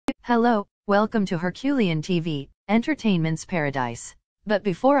Hello, welcome to Herculean TV, Entertainment's Paradise. But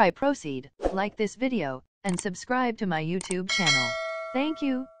before I proceed, like this video, and subscribe to my YouTube channel. Thank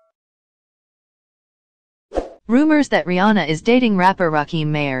you. Rumors that Rihanna is dating rapper Rakim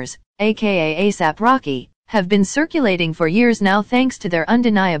Mayers, aka Asap Rocky, have been circulating for years now thanks to their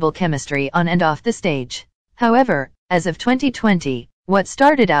undeniable chemistry on and off the stage. However, as of 2020, what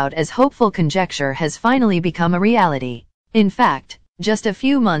started out as hopeful conjecture has finally become a reality. In fact, just a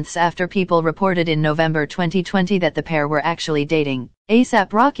few months after People reported in November 2020 that the pair were actually dating,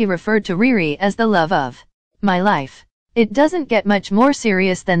 Asap Rocky referred to Riri as the love of my life. It doesn't get much more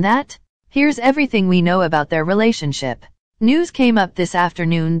serious than that. Here's everything we know about their relationship. News came up this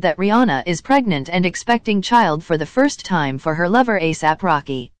afternoon that Rihanna is pregnant and expecting child for the first time for her lover Asap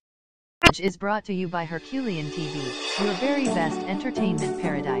Rocky. Is brought to you by Herculean TV, your very best entertainment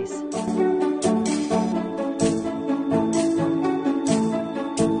paradise.